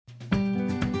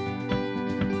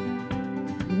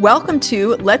Welcome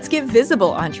to Let's Get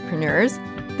Visible, Entrepreneurs.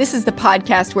 This is the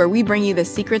podcast where we bring you the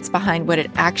secrets behind what it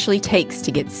actually takes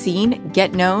to get seen,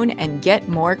 get known, and get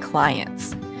more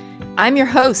clients. I'm your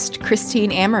host, Christine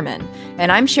Ammerman,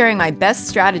 and I'm sharing my best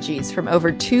strategies from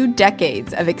over 2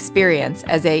 decades of experience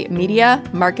as a media,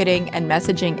 marketing, and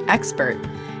messaging expert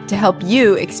to help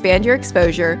you expand your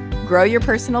exposure, grow your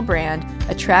personal brand,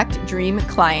 attract dream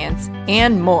clients,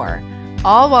 and more,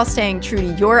 all while staying true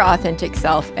to your authentic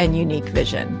self and unique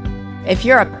vision. If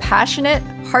you're a passionate,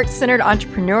 heart-centered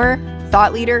entrepreneur,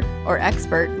 thought leader, or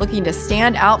expert looking to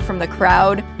stand out from the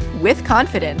crowd with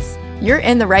confidence, you're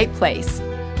in the right place.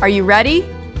 Are you ready?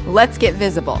 Let's get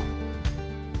visible.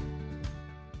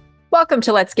 Welcome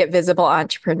to Let's Get Visible,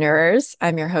 Entrepreneurs.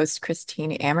 I'm your host,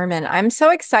 Christine Ammerman. I'm so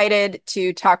excited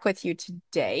to talk with you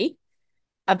today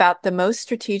about the most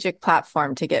strategic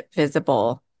platform to get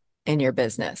visible in your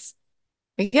business.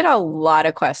 We get a lot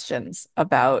of questions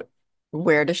about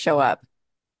where to show up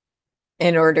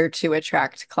in order to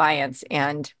attract clients.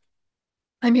 And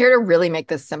I'm here to really make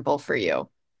this simple for you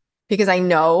because I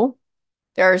know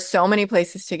there are so many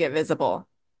places to get visible.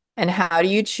 And how do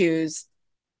you choose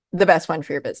the best one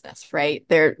for your business, right?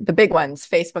 They're the big ones: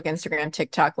 Facebook, Instagram,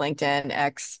 TikTok, LinkedIn,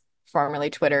 X,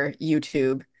 formerly Twitter,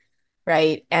 YouTube,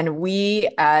 right? And we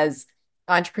as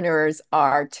entrepreneurs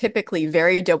are typically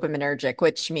very dopaminergic,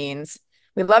 which means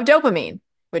we love dopamine,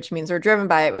 which means we're driven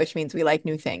by it, which means we like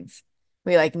new things.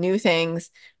 We like new things.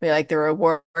 We like the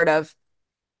reward of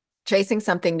chasing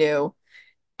something new,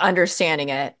 understanding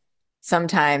it.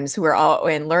 Sometimes we're all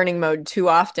in learning mode too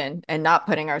often and not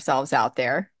putting ourselves out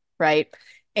there, right?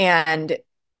 And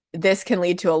this can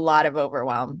lead to a lot of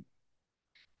overwhelm.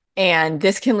 And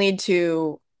this can lead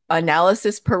to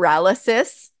analysis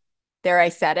paralysis. There, I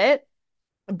said it,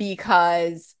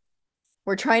 because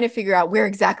we're trying to figure out where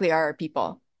exactly are our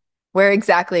people. Where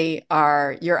exactly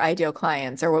are your ideal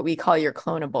clients, or what we call your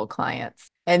clonable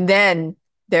clients? And then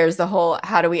there's the whole,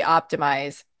 how do we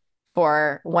optimize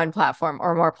for one platform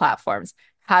or more platforms?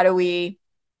 How do we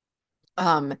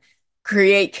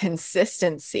create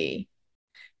consistency?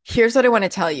 Here's what I want to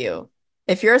tell you.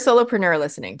 If you're a solopreneur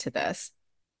listening to this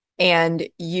and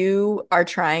you are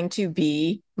trying to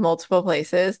be multiple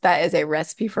places, that is a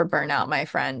recipe for burnout, my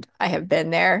friend. I have been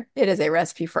there. It is a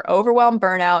recipe for overwhelm,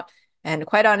 burnout, and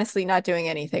quite honestly, not doing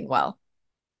anything well.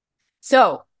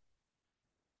 So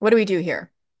what do we do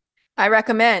here? I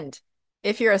recommend,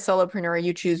 if you're a solopreneur,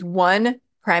 you choose one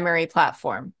primary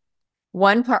platform.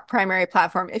 Primary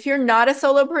platform. If you're not a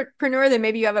solopreneur, then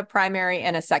maybe you have a primary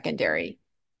and a secondary.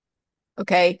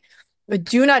 Okay? But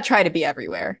do not try to be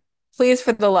everywhere. Please,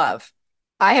 for the love.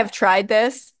 I have tried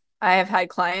this. I have had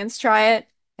clients try it,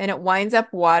 and it winds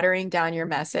up watering down your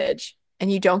message,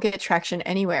 and you don't get traction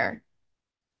anywhere.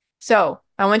 So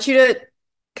I want you to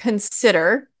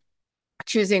consider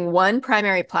choosing one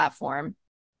primary platform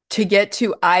to get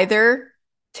to either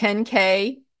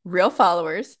 10K real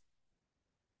followers,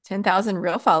 10,000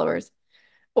 real followers,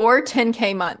 or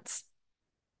 10K months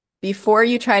before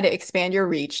you try to expand your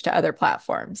reach to other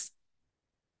platforms.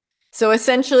 So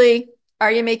essentially,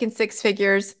 are you making 6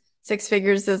 figures? 6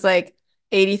 figures is like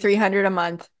 $8,300 a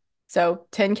month. So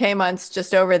 10K months,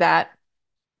 just over that.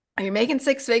 Are you making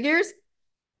 6 figures?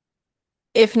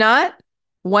 If not,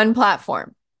 one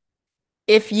platform.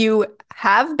 If you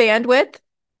have bandwidth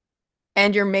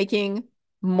and you're making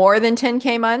more than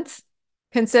 10K months,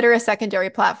 consider a secondary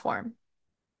platform.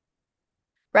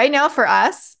 Right now for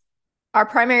us, our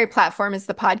primary platform is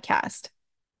the podcast.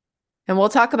 And we'll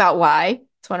talk about why.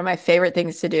 It's one of my favorite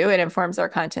things to do. It informs our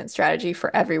content strategy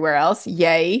for everywhere else.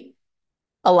 Yay,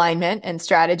 alignment and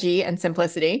strategy and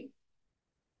simplicity.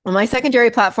 Well, my secondary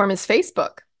platform is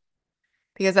Facebook,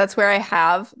 because that's where I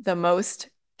have the most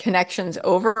connections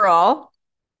overall.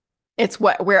 It's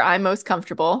where I'm most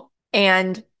comfortable,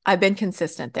 and I've been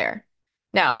consistent there.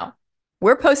 Now,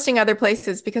 we're posting other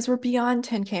places because we're beyond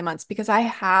 10K months, because I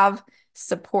have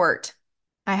support.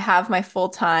 I have my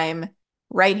full-time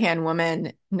right-hand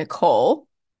woman, Nicole,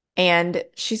 and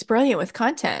she's brilliant with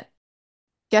content.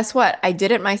 Guess what? I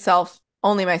did it myself,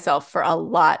 only myself, for a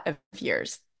lot of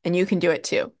years, and you can do it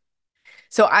too.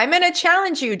 So I'm going to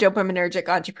challenge you, dopaminergic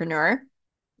entrepreneur,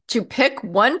 to pick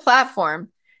one platform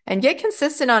and get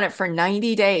consistent on it for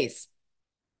 90 days.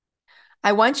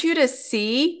 I want you to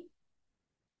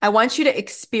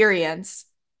experience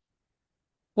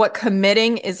what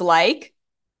committing is like,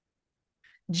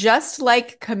 just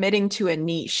like committing to a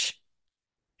niche.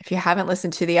 If you haven't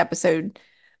listened to the episode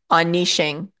on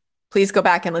niching, please go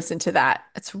back and listen to that.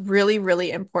 It's really, really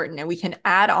important. And we can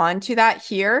add on to that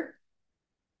here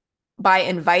by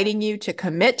inviting you to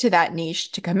commit to that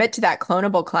niche, to commit to that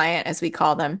clonable client, as we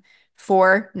call them,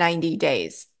 for 90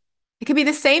 days. It could be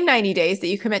the same 90 days that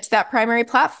you commit to that primary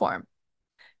platform.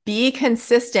 Be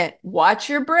consistent. Watch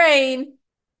your brain,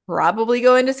 probably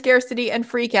go into scarcity and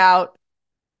freak out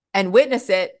and witness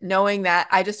it, knowing that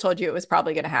I just told you it was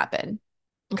probably going to happen.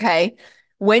 Okay.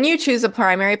 When you choose a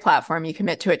primary platform, you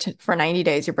commit to it for 90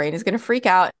 days, your brain is going to freak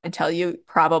out and tell you you're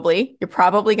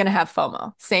probably going to have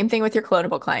FOMO. Same thing with your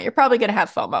clonable client. You're probably going to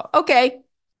have FOMO. Okay.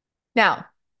 Now,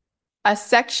 a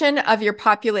section of your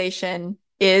population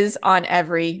is on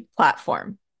every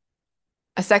platform.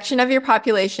 A section of your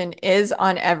population is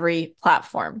on every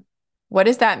platform. What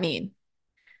does that mean?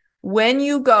 When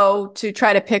you go to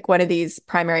try to pick one of these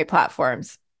primary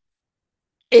platforms,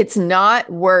 it's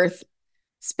not worth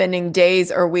spending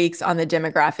days or weeks on the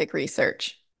demographic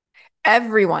research.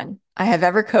 Everyone I have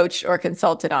ever coached or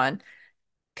consulted on,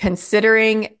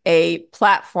 considering a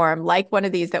platform like one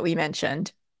of these that we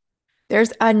mentioned,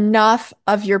 there's enough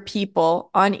of your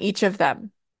people on each of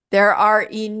them. There are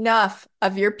enough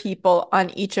of your people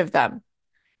on each of them,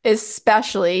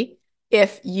 especially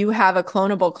if you have a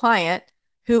clonable client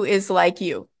who is like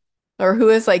you or who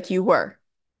is like you were.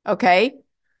 Okay?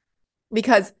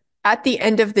 Because at the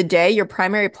end of the day, your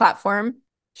primary platform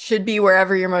should be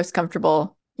wherever you're most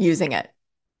comfortable using it,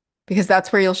 because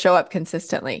that's where you'll show up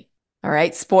consistently. All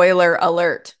right. Spoiler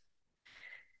alert.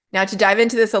 Now, to dive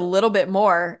into this a little bit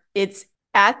more, it's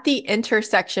at the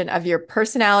intersection of your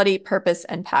personality, purpose,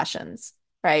 and passions,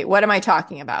 right? What am I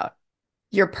talking about?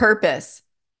 Your purpose.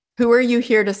 Who are you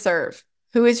here to serve?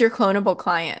 Who is your clonable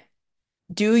client?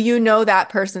 Do you know that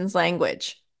person's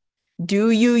language?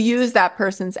 Do you use that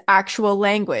person's actual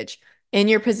language in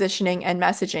your positioning and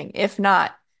messaging? If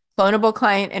not, clonable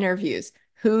client interviews,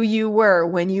 who you were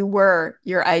when you were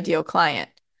your ideal client.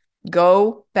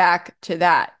 Go back to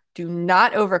that. Do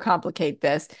not overcomplicate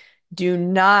this. Do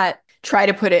not try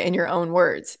to put it in your own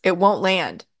words. It won't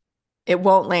land. It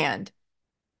won't land.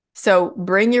 So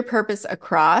bring your purpose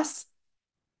across,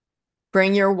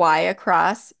 bring your why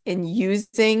across in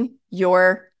using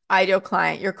your ideal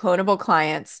client, your clonable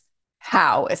clients,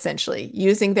 how essentially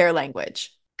using their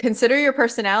language. Consider your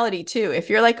personality too. If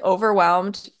you're like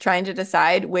overwhelmed trying to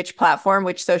decide which platform,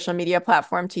 which social media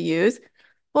platform to use,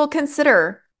 well,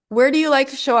 consider, where do you like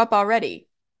to show up already?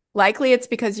 Likely it's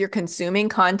because you're consuming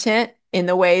content in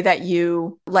the way that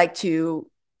you like to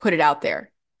put it out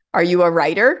there. Are you a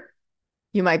writer?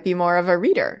 You might be more of a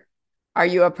reader. Are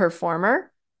you a performer?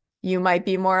 You might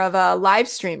be more of a live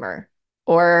streamer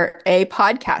or a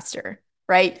podcaster,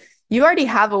 right? You already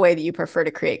have a way that you prefer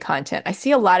to create content. I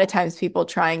see a lot of times people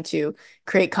trying to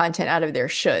create content out of their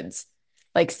shoulds,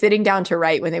 like sitting down to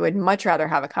write when they would much rather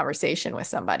have a conversation with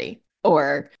somebody,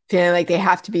 or feeling like they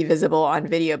have to be visible on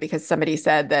video because somebody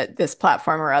said that this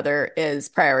platform or other is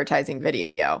prioritizing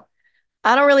video.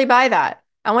 I don't really buy that.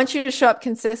 I want you to show up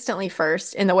consistently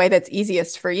first in the way that's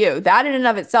easiest for you. That in and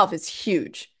of itself is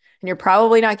huge. And you're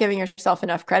probably not giving yourself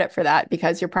enough credit for that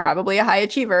because you're probably a high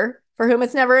achiever for whom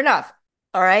it's never enough.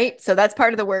 All right. So that's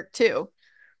part of the work too.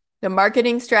 The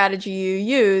marketing strategy you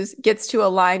use gets to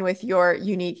align with your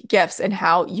unique gifts and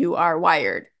how you are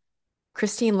wired.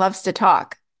 Christine loves to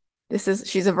talk.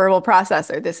 She's a verbal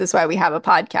processor. This is why we have a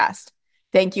podcast.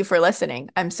 Thank you for listening.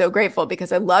 I'm so grateful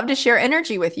because I love to share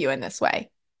energy with you in this way.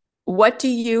 What do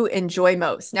you enjoy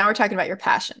most? Now we're talking about your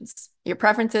passions, your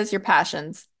preferences, your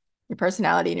passions, your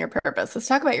personality, and your purpose. Let's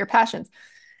talk about your passions.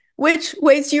 Which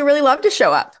ways do you really love to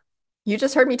show up? You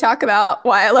just heard me talk about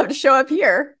why I love to show up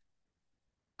here.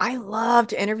 I love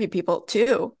to interview people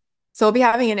too. So we'll be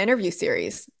having an interview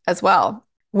series as well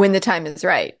when the time is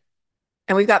right.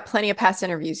 And we've got plenty of past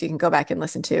interviews you can go back and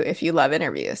listen to if you love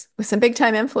interviews with some big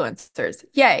time influencers.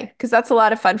 Yay, because that's a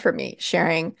lot of fun for me,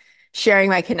 sharing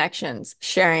my connections,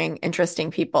 sharing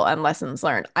interesting people and lessons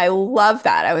learned. I love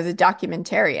that. I was a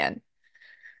documentarian.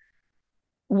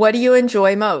 What do you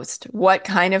enjoy most? What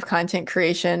kind of content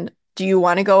creation do you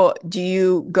want to go? Do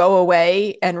you go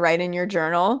away and write in your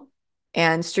journal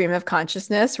and stream of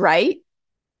consciousness, right?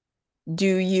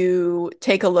 Do you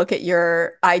take a look at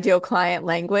your ideal client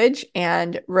language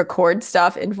and record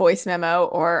stuff in voice memo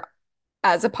or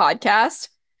as a podcast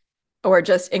or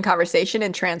just in conversation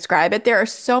and transcribe it? There are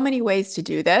so many ways to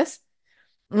do this.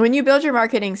 When you build your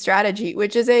marketing strategy,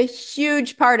 which is a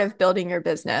huge part of building your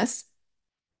business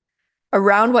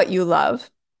around what you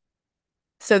love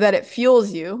so that it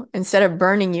fuels you instead of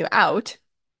burning you out,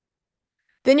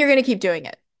 then you're going to keep doing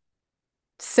it.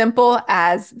 Simple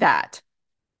as that.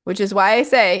 Which is why I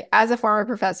say, as a former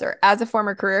professor, as a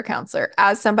former career counselor,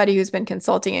 as somebody who's been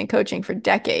consulting and coaching for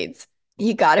decades,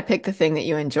 you got to pick the thing that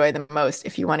you enjoy the most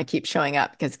if you want to keep showing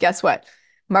up. Because guess what?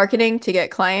 Marketing to get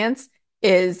clients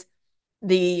is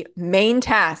the main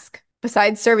task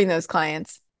besides serving those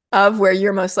clients. of where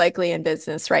you're most likely in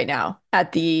business right now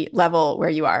at the level where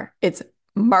you are. It's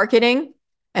marketing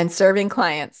and serving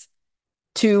clients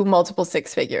to multiple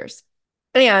six figures.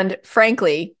 And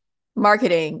frankly,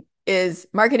 marketing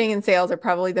and sales are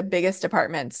probably the biggest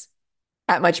departments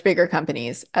at much bigger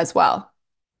companies as well.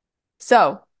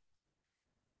 So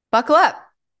buckle up,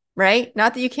 right?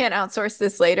 Not that you can't outsource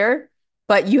this later,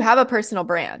 but you have a personal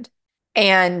brand.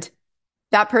 And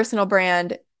that personal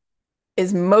brand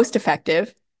is most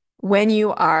effective when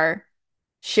you are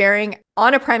sharing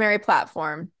on a primary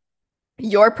platform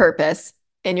your purpose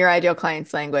in your ideal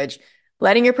client's language,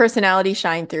 letting your personality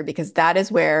shine through because that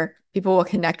is where people will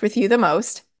connect with you the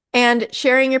most, and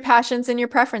sharing your passions and your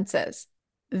preferences.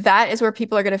 That is where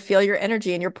people are going to feel your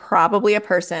energy. And you're probably a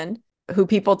person who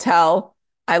people tell,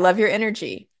 I love your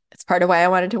energy. It's part of why I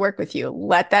wanted to work with you.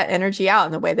 Let that energy out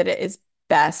in the way that it is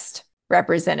best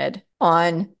represented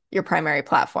on your primary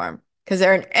platform. Because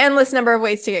there are an endless number of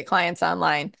ways to get clients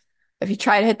online. If you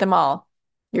try to hit them all,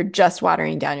 you're just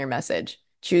watering down your message.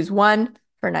 Choose one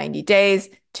for 90 days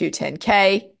to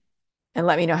 10K and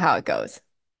let me know how it goes.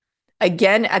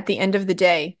 Again, at the end of the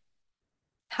day,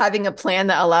 having a plan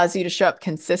that allows you to show up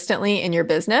consistently in your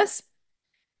business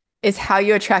is how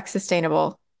you attract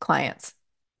sustainable clients,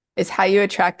 is how you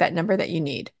attract that number that you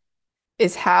need,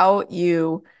 is how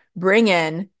you bring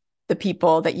in the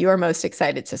people that you are most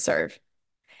excited to serve.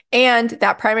 And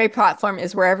that primary platform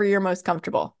is wherever you're most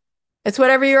comfortable. It's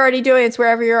whatever you're already doing. It's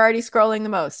wherever you're already scrolling the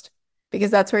most, because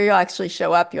that's where you'll actually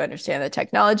show up. You understand the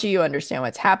technology, you understand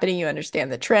what's happening, you understand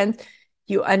the trends,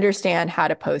 you understand how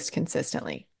to post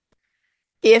consistently.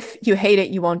 If you hate it,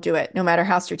 you won't do it, no matter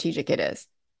how strategic it is.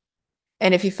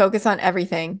 And if you focus on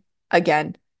everything,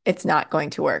 again, it's not going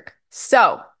to work.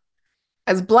 So,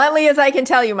 as bluntly as I can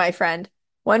tell you, my friend,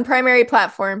 one primary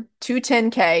platform,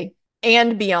 210K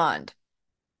and beyond.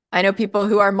 I know people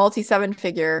who are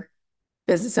multi-seven-figure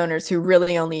business owners who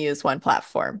really only use one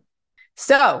platform.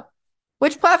 So,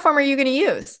 which platform are you going to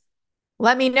use?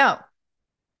 Let me know.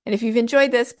 And if you've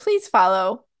enjoyed this, please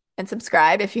follow and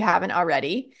subscribe if you haven't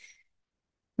already.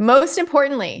 Most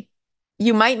importantly,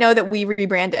 you might know that we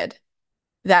rebranded,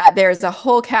 that there's a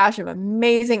whole cache of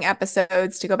amazing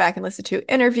episodes to go back and listen to,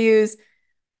 interviews,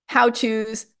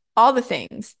 how-tos, all the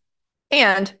things.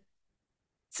 And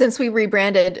since we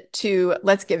rebranded to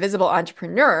Let's Get Visible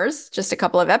Entrepreneurs just a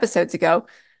couple of episodes ago,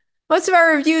 most of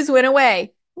our reviews went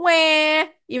away. Wah!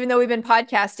 Even though we've been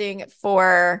podcasting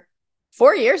for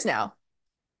 4 years now.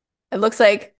 It looks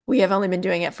like we have only been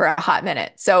doing it for a hot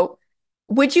minute. So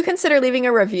would you consider leaving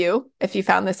a review if you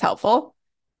found this helpful?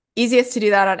 Easiest to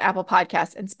do that on Apple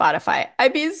Podcasts and Spotify.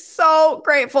 I'd be so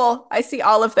grateful. I see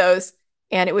all of those,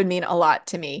 and it would mean a lot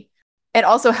to me. It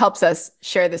also helps us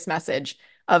share this message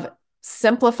of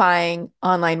simplifying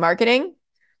online marketing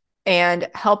and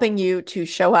helping you to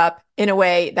show up in a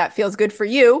way that feels good for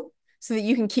you so that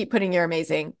you can keep putting your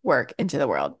amazing work into the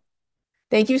world.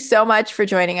 Thank you so much for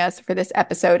joining us for this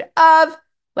episode of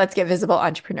Let's Get Visible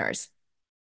Entrepreneurs.